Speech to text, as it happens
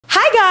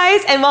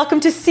guys, and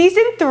welcome to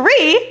season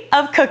 3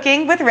 of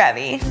Cooking with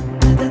Remi.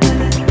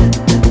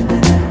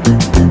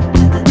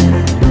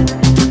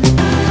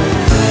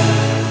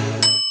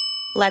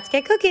 Let's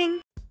get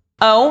cooking.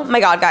 Oh my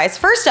god, guys.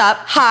 First up,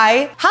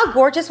 hi. How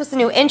gorgeous was the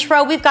new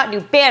intro? We've got new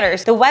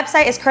banners. The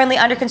website is currently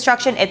under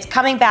construction. It's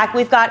coming back.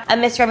 We've got a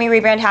Miss Remi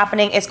rebrand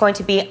happening. It's going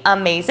to be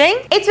amazing.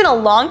 It's been a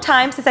long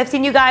time since I've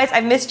seen you guys.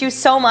 I've missed you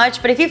so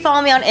much, but if you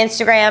follow me on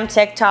Instagram,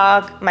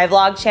 TikTok, my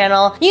vlog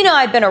channel, you know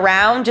I've been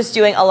around just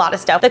doing a lot of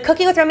stuff. The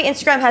Cooking with Remi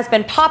Instagram has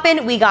been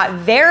popping. We got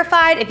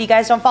verified. If you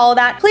guys don't follow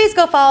that, please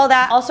go follow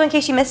that. Also, in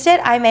case you missed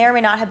it, I may or may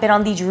not have been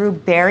on the Drew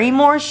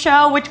Barrymore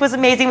show, which was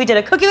amazing. We did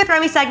a Cooking with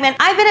Remi segment.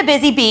 I've been a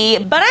busy bee,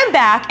 but I'm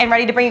back and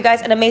ready to bring you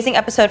guys an amazing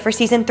episode for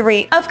season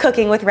 3 of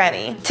Cooking with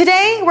Remi.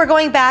 Today, we're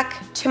going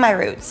back to my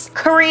roots,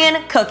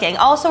 Korean cooking.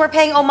 Also, we're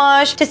paying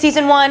homage to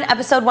season 1,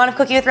 episode 1 of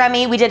Cooking with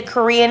Remi. We did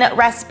Korean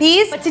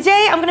recipes, but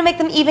today I'm gonna make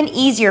them even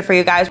easier for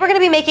you guys. We're gonna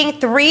be making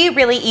 3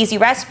 really easy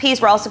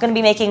recipes. We're also gonna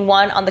be making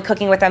one on the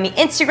Cooking with Remi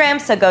Instagram,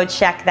 so go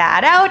check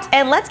that out.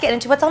 And let's get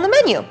into what's on the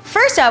menu.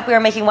 First up, we are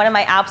making one of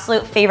my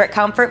absolute favorite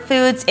comfort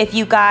foods. If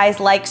you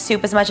guys like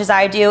soup as much as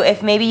I do,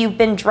 if maybe you've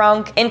been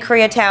drunk in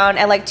Koreatown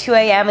at like 2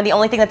 a.m. and the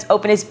only thing that's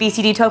open is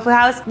BCD Tofu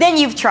House, then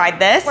you've tried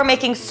this. We're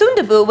making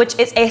sundubu, which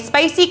is a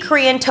spicy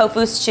Korean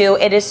tofu stew.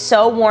 It is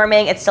so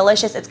warming, it's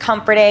delicious, it's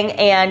comforting,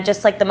 and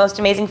just like the most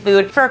amazing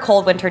food for a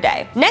cold winter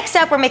day. Next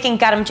up, we're making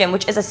garamjim,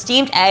 which is a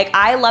steamed egg.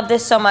 I love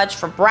this so much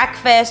for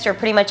breakfast or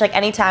pretty much like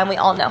any time. We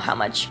all know how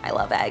much I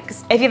love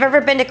eggs. If you've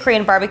ever been to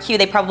Korean barbecue,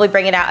 they probably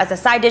bring it out as a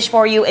side dish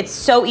for you. It's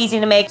so easy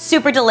to make,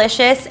 super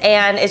delicious,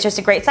 and it's just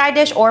a great side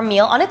dish or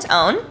meal on its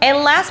own.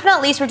 And last but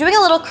not least, we're doing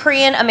a little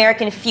Korean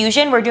American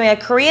fusion. We're doing a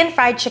Korean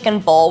fried chicken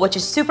bowl, which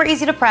is super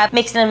easy to prep,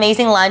 makes an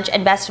amazing lunch,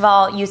 and best of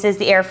all, uses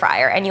the air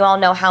fryer. And you all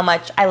know how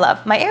much I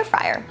love my air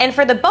fryer. And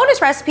for the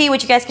bonus recipe,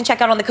 which you guys can check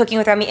out on the Cooking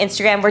with Remi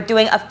Instagram, we're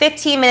doing a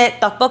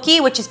 15-minute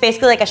tteokbokki, which is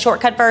basically like a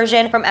shortcut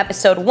version from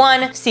episode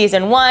 1,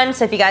 season 1.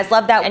 So if you guys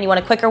love that and you want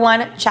a quicker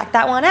one, check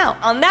that one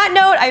out. On that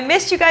note, I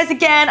missed you guys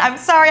again. I'm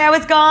sorry I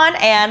was gone,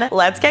 and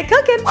let's get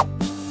cooking.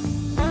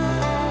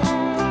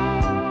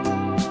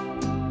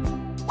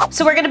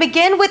 So we're gonna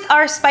begin with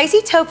our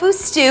spicy tofu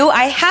stew.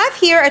 I have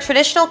here a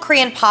traditional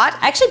Korean pot.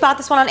 I actually bought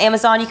this one on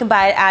Amazon. You can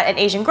buy it at an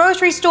Asian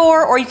grocery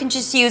store, or you can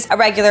just use a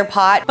regular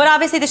pot. But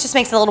obviously this just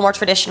makes it a little more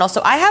traditional.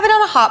 So I have it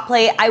on a hot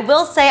plate. I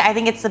will say I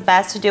think it's the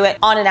best to do it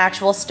on an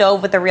actual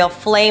stove with a real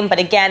flame. But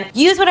again,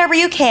 use whatever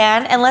you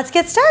can, and let's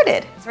get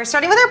started. So we're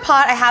starting with our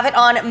pot. I have it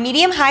on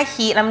medium-high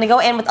heat, and I'm gonna go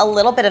in with a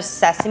little bit of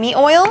sesame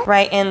oil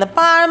right in the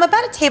bottom,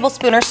 about a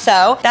tablespoon or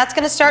so. That's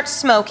gonna start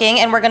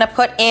smoking, and we're gonna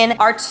put in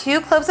our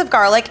 2 cloves of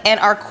garlic and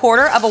our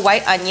quarter of a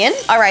white onion.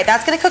 All right,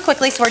 that's gonna cook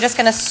quickly, so we're just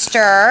gonna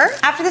stir.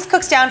 After this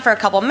cooks down for a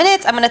couple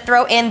minutes, I'm gonna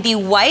throw in the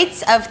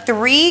whites of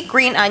 3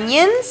 green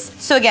onions.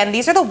 So again,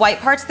 these are the white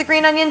parts of the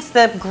green onions.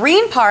 The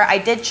green part I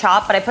did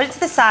chop, but I put it to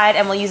the side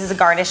and we'll use as a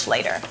garnish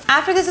later.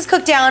 After this is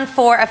cooked down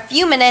for a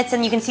few minutes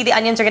and you can see the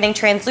onions are getting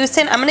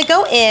translucent, I'm gonna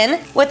go in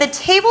with a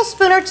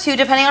tablespoon or 2,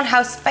 depending on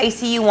how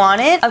spicy you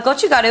want it, of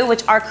gochugaru,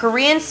 which are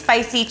Korean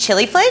spicy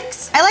chili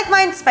flakes. I like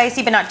mine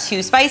spicy, but not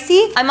too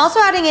spicy. I'm also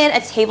adding in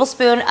a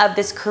tablespoon of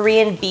this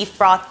Korean beef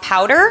broth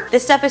powder.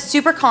 This stuff is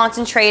super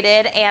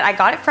concentrated, and I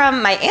got it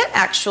from my aunt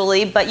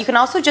actually, but you can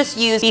also just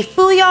use beef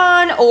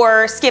bouillon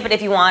or skip it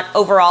if you want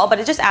overall, but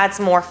it just adds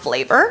more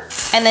flavor.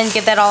 And then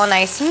give that all a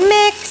nice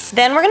mix.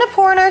 Then we're gonna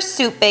pour in our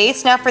soup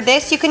base. Now for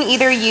this, you can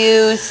either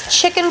use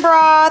chicken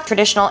broth,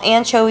 traditional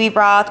anchovy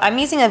broth. I'm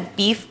using a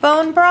beef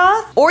bone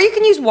broth, or you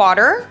can use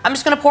water. I'm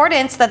just gonna pour it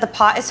in so that the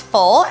pot is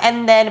full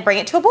and then bring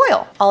it to a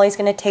boil. Ollie's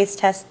gonna taste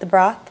test the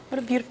broth. What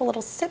a beautiful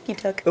little sip you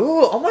took.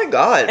 Ooh, oh my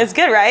god. It's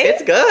good, right?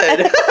 It's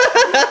good.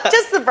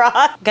 Just the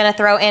broth. Gonna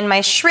throw in my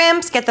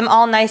shrimps, get them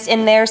all nice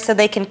in there so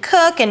they can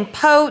cook and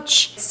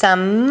poach.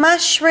 Some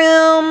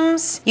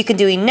mushrooms. You can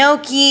do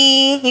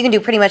enoki. You can do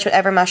pretty much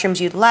whatever mushrooms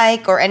you'd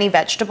like, or any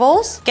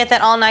vegetables. Get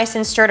that all nice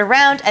and stirred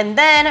around, and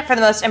then for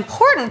the most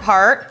important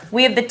part,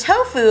 we have the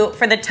tofu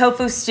for the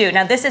tofu stew.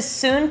 Now this is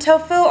soon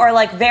tofu, or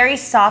like very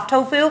soft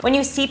tofu. When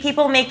you see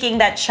people making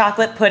that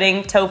chocolate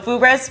pudding tofu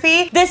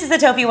recipe, this is the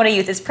tofu you wanna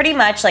use. It's pretty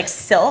much like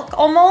silk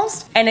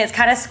almost, and it's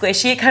kind of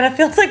squishy. It kind of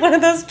feels like one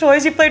of those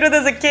toys you played with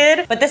as a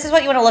kid, but this is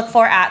what you want to look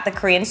for at the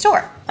Korean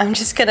store. I'm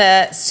just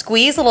gonna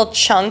squeeze little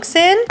chunks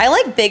in. I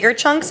like bigger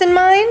chunks in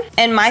mine,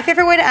 and my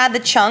favorite way to add the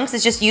chunks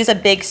is just use a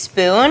big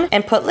spoon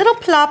and put little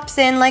plops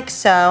in like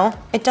so.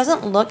 It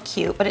doesn't look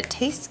cute, but it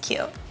tastes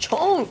cute.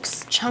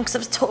 Chunks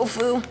of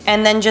tofu.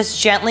 And then just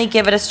gently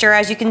give it a stir.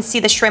 As you can see,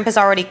 the shrimp is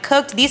already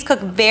cooked. These cook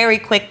very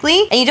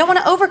quickly, and you don't want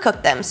to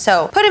overcook them.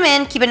 So put them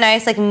in, keep a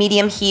nice like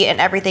medium heat, and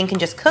everything can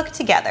just cook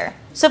together.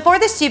 So for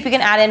the soup, you can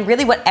add in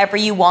really whatever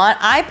you want.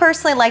 I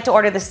personally like to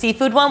order the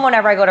seafood one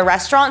whenever I go to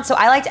restaurants. So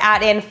I like to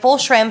add in full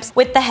shrimps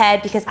with the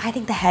head because I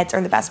think the heads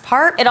are the best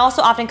part. It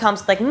also often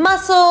comes with like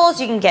mussels.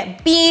 You can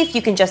get beef.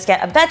 You can just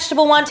get a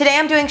vegetable one. Today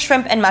I'm doing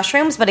shrimp and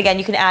mushrooms, but again,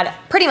 you can add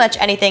pretty much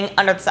anything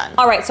under the sun.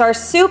 All right, so our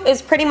soup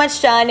is pretty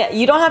much done.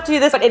 You don't have to do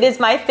this, but it is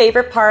my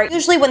favorite part.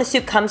 Usually when the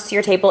soup comes to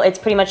your table, it's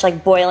pretty much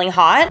like boiling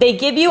hot. They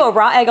give you a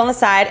raw egg on the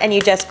side and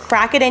you just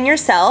crack it in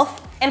yourself.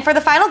 And for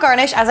the final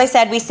garnish, as I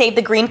said, we saved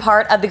the green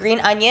part of the green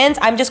onions.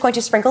 I'm just going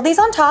to sprinkle these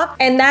on top.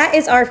 And that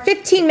is our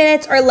 15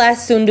 minutes or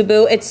less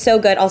sundubu. It's so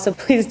good. Also,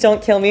 please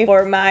don't kill me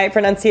for my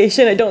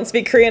pronunciation. I don't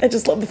speak Korean. I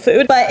just love the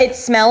food. But it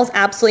smells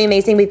absolutely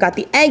amazing. We've got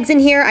the eggs in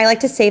here. I like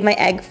to save my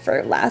egg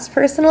for last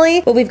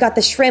personally. But we've got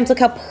the shrimps. Look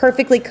how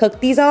perfectly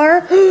cooked these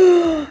are.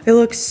 It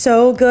looks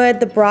so good.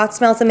 The broth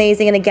smells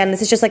amazing. And again,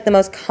 this is just like the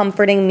most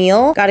comforting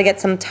meal. Gotta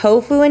get some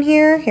tofu in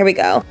here. Here we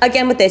go.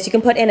 Again, with this, you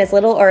can put in as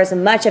little or as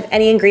much of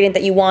any ingredient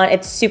that you want.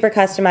 It's super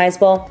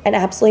customizable and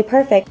absolutely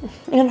perfect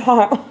and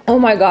hot. Oh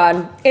my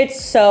God.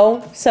 It's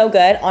so, so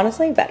good.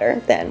 Honestly,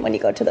 better than when you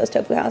go to those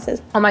tofu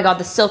houses. Oh my God,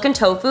 the silken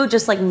tofu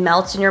just like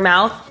melts in your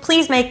mouth.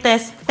 Please make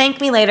this.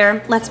 Thank me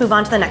later. Let's move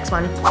on to the next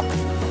one.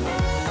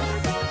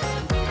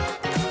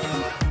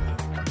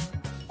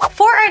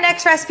 For our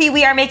next recipe,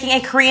 we are making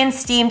a Korean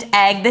steamed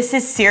egg. This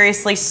is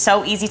seriously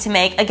so easy to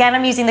make. Again,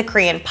 I'm using the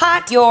Korean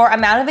pot. Your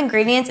amount of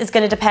ingredients is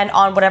gonna depend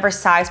on whatever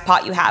size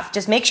pot you have.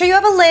 Just make sure you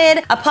have a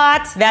lid, a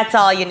pot, that's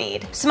all you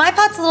need. So my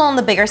pot's a little on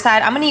the bigger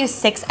side. I'm gonna use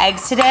 6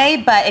 eggs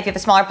today, but if you have a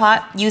smaller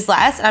pot, use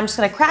less. And I'm just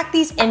gonna crack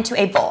these into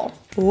a bowl.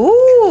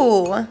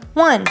 Ooh,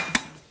 1.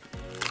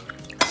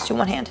 Let's do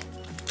one hand.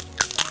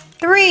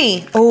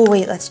 3. Oh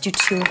wait, let's do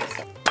 2.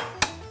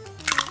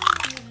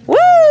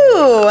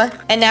 Woo!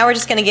 And now we're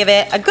just gonna give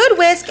it a good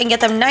whisk and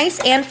get them nice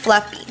and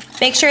fluffy.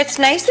 Make sure it's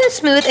nice and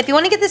smooth. If you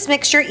wanna get this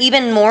mixture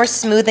even more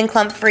smooth and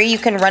clump-free, you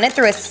can run it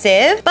through a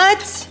sieve,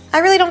 but I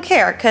really don't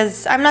care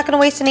because I'm not gonna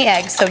waste any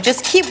eggs, so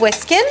just keep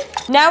whisking.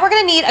 Now we're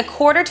gonna need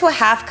 1/4 to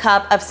 1/2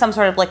 cup of some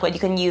sort of liquid. You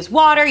can use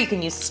water, you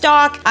can use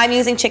stock. I'm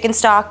using chicken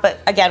stock, but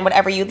again,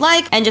 whatever you'd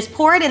like, and just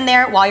pour it in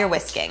there while you're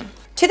whisking.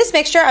 To this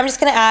mixture, I'm just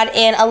gonna add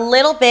in a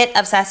little bit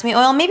of sesame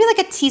oil, maybe like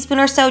a teaspoon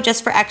or so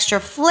just for extra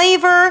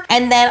flavor.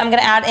 And then I'm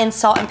gonna add in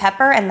salt and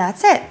pepper, and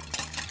that's it.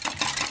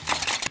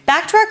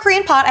 Back to our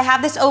Korean pot, I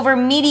have this over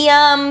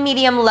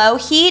medium-low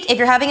heat. If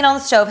you're having it on the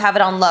stove, have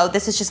it on low.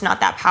 This is just not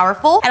that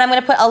powerful. And I'm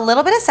gonna put a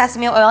little bit of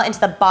sesame oil into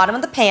the bottom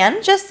of the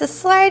pan, just the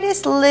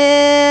slightest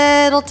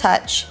little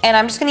touch. And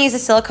I'm just gonna use a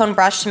silicone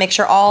brush to make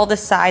sure all the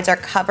sides are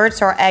covered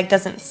so our egg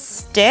doesn't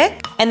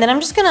stick. And then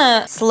I'm just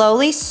gonna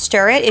slowly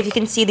stir it. If you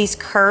can see, these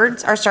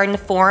curds are starting to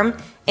form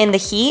in the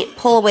heat.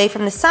 Pull away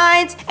from the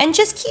sides and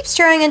just keep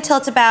stirring until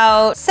it's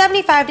about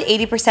 75 to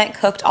 80%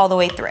 cooked all the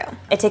way through.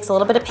 It takes a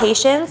little bit of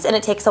patience and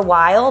it takes a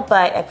while,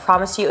 but I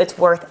promise you it's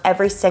worth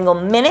every single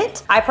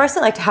minute. I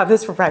personally like to have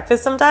this for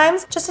breakfast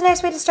sometimes. Just a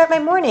nice way to start my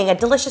morning, a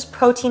delicious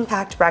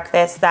protein-packed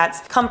breakfast that's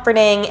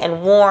comforting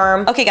and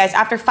warm. Okay guys,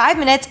 after 5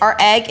 minutes, our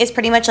egg is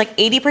pretty much like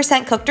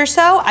 80% cooked or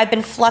so. I've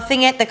been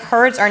fluffing it. The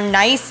curds are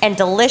nice and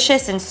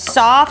delicious and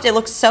soft. It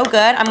looks so good.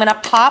 I'm gonna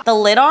pop the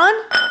lid on,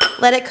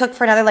 let it cook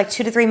for another like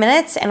 2 to 3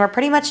 minutes, and we're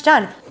pretty much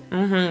done.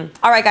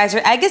 All right guys,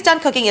 your egg is done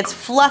cooking. It's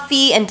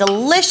fluffy and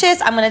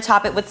delicious. I'm gonna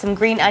top it with some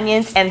green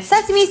onions and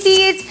sesame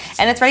seeds,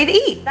 and it's ready to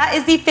eat. That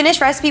is the finished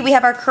recipe. We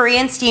have our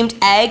Korean steamed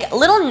egg.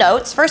 Little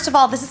notes, first of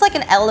all, this is like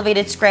an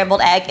elevated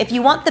scrambled egg. If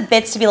you want the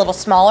bits to be a little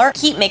smaller,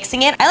 keep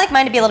mixing it. I like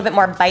mine to be a little bit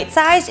more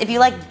bite-sized. If you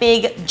like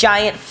big,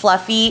 giant,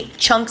 fluffy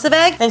chunks of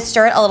egg, then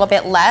stir it a little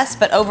bit less,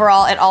 but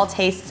overall it all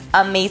tastes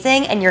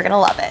amazing and you're gonna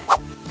love it.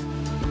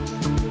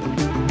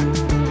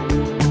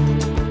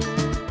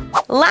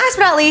 Last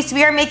but not least,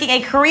 we are making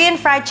a Korean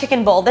fried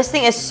chicken bowl. This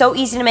thing is so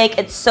easy to make.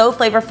 It's so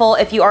flavorful.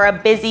 If you are a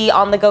busy,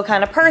 on-the-go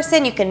kind of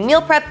person, you can meal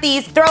prep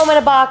these, throw them in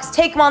a box,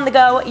 take them on the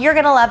go. You're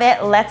gonna love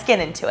it. Let's get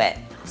into it.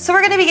 So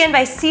we're gonna begin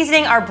by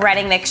seasoning our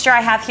breading mixture.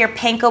 I have here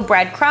panko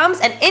breadcrumbs,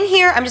 and in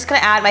here, I'm just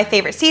gonna add my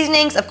favorite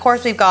seasonings. Of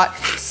course, we've got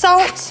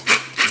salt,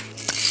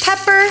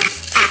 pepper,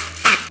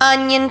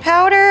 onion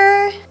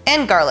powder,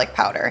 and garlic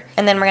powder.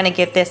 And then we're gonna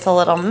give this a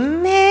little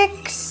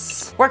mix.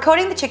 We're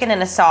coating the chicken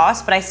in a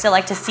sauce, but I still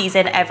like to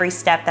season every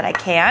step that I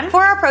can.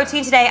 For our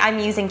protein today, I'm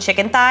using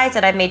chicken thighs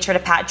that I've made sure to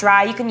pat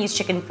dry. You can use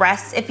chicken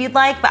breasts if you'd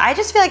like, but I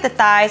just feel like the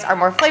thighs are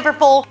more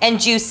flavorful and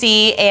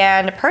juicy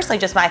and personally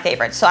just my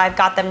favorite. So I've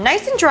got them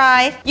nice and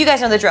dry. You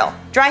guys know the drill.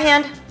 Dry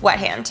hand, wet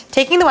hand.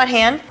 Taking the wet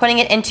hand, putting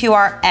it into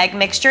our egg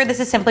mixture. This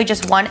is simply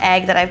just one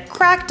egg that I've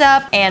cracked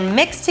up and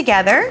mixed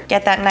together.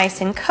 Get that nice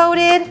and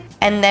coated.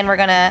 And then we're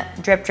gonna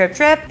drip, drip,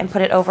 drip and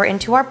put it over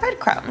into our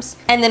breadcrumbs.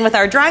 And then with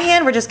our dry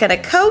hand, we're just gonna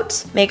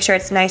coat, make sure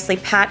it's nicely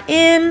pat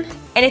in.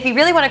 And if you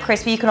really want it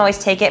crispy, you can always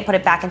take it and put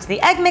it back into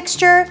the egg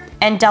mixture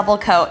and double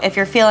coat if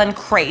you're feeling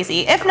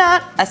crazy. If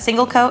not, a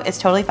single coat is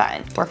totally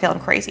fine. We're feeling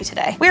crazy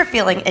today. We're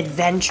feeling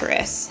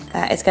adventurous.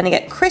 It's gonna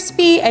get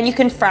crispy and you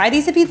can fry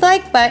these if you'd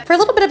like, but for a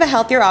little bit of a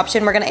healthier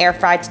option, we're gonna air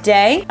fry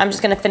today. I'm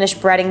just gonna finish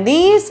breading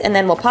these and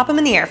then we'll pop them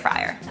in the air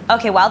fryer.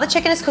 Okay, while the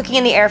chicken is cooking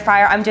in the air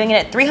fryer, I'm doing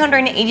it at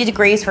 380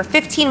 degrees for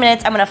 15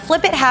 minutes. I'm gonna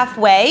flip it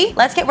halfway.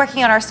 Let's get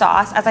working on our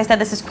sauce. As I said,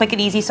 this is quick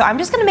and easy, so I'm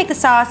just gonna make the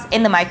sauce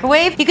in the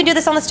microwave. You can do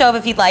this on the stove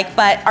if you'd like,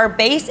 but our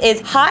base is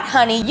hot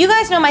honey. You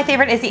guys know my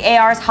favorite is the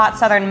AR's Hot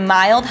Southern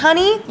Mild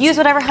Honey. Use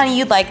whatever honey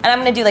you'd like. And I'm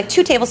gonna do like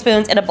 2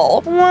 tablespoons in a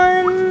bowl.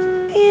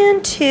 1,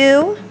 and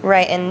 2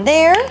 right in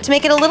there. To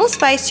make it a little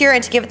spicier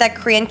and to give it that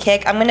Korean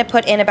kick, I'm gonna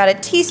put in about a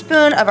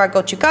teaspoon of our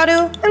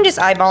gochugaru. I'm just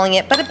eyeballing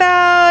it, but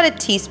about a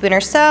teaspoon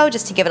or so,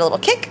 just to give it a little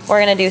kick. We're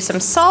gonna do some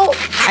salt.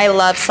 I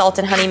love salt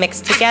and honey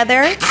mixed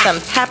together.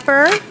 Some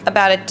pepper,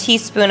 about a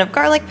teaspoon of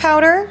garlic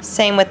powder.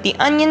 Same with the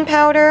onion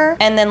powder.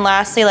 And then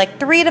lastly, like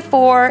 3 to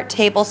 4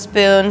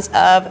 tablespoons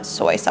of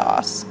soy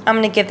sauce. I'm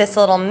gonna give this a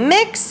little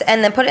mix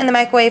and then put it in the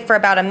microwave for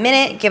about a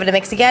minute, give it a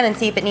mix again and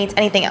see if it needs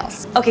anything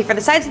else. Okay, for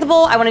the sides of the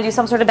bowl, I wanna do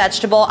some sort of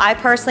vegetable. I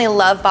personally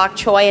love bok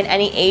choy and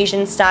any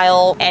Asian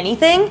style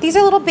anything. These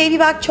are little baby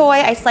bok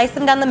choy. I slice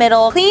them down the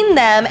middle, clean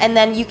them, and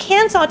then you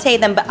can saute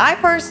them, but I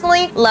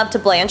personally love to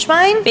blanch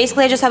mine.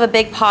 Basically, I just have a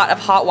big pot of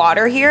hot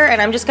water here,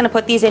 and I'm just gonna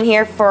put these in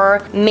here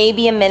for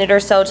maybe a minute or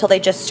so till they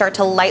just start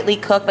to lightly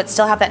cook, but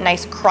still have that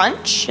nice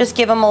crunch. Just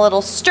give them a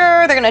little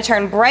stir. They're gonna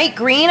turn bright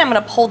green. I'm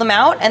gonna pull them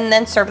out and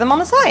then serve them on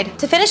the side.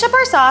 To finish up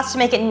our sauce, to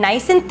make it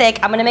nice and thick,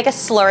 I'm gonna make a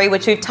slurry,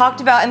 which we've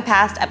talked about in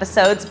past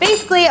episodes.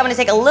 Basically, I'm gonna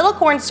take a little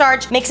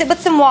cornstarch, mix it with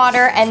some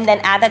water, and then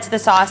add that to the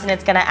sauce, and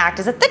it's gonna act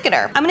as a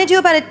thickener. I'm gonna do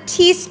about a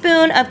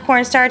teaspoon of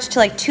cornstarch to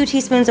like 2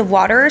 teaspoons of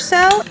water or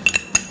so.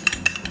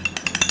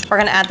 We're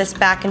gonna add this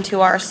back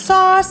into our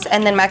sauce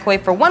and then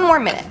microwave for 1 more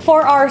minute.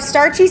 For our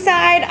starchy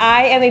side,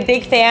 I am a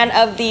big fan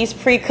of these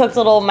pre-cooked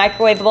little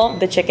microwavable,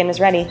 the chicken is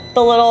ready,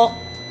 the little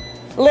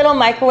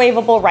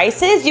microwavable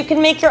rices. You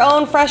can make your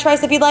own fresh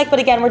rice if you'd like, but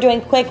again, we're doing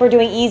quick, we're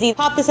doing easy.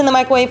 Pop this in the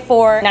microwave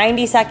for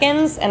 90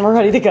 seconds and we're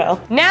ready to go.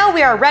 Now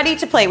we are ready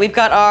to plate. We've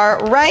got our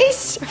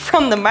rice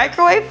from the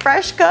microwave,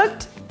 fresh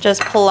cooked.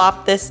 Just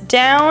plop this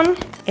down.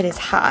 It is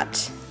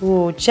hot.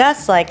 Ooh,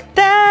 just like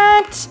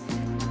that.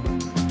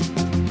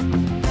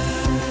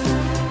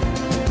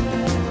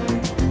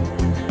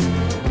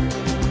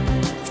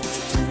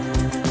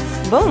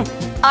 Boom.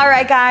 All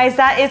right, guys,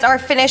 that is our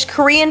finished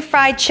Korean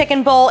fried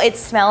chicken bowl. It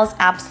smells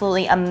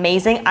absolutely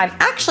amazing. I'm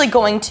actually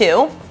going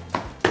to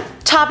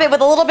top it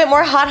with a little bit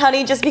more hot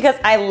honey just because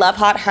I love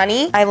hot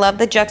honey. I love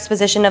the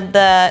juxtaposition of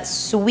the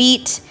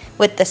sweet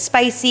with the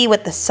spicy,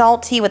 with the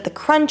salty, with the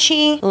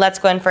crunchy. Let's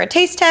go in for a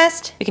taste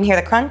test. You can hear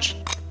the crunch.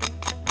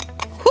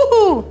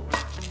 Hoo-hoo.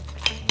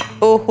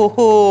 Ooh, hoo,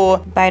 hoo.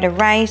 Bite of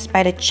rice,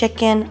 bite of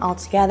chicken, all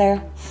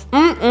together.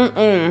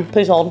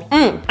 Please hold.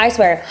 I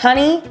swear,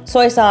 honey,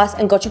 soy sauce,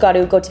 and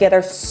gochugaru go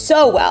together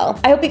so well.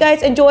 I hope you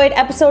guys enjoyed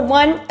episode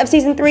 1 of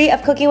season 3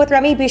 of Cooking with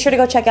Remi. Be sure to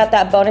go check out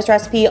that bonus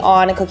recipe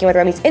on Cooking with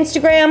Remi's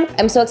Instagram.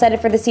 I'm so excited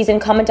for this season.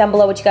 Comment down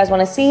below what you guys want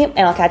to see, and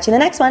I'll catch you in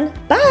the next one.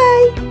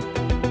 Bye!